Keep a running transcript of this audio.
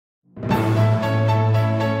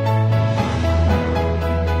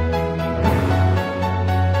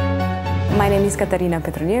name is Katarina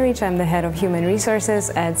Petronijevic. I'm the head of human resources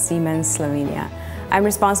at Siemens Slovenia. I'm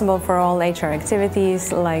responsible for all HR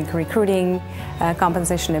activities like recruiting,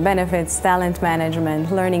 compensation and benefits, talent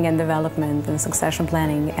management, learning and development, and succession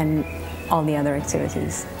planning, and all the other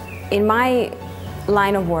activities. In my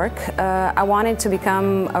line of work, I wanted to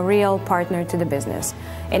become a real partner to the business.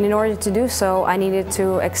 And in order to do so, I needed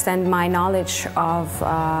to extend my knowledge of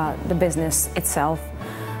the business itself.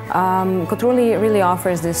 COTRUGLI really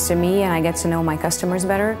offers this to me, and I get to know my customers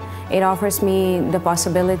better. It offers me the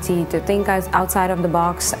possibility to think outside of the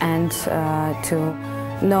box and to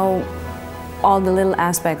know all the little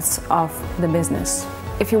aspects of the business.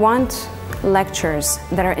 If you want lectures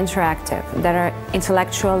that are interactive, that are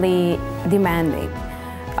intellectually demanding,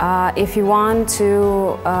 if you want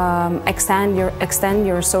to extend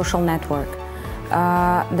your social network,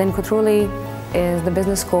 then COTRUGLI is the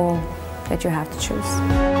business school that you have to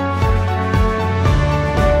choose.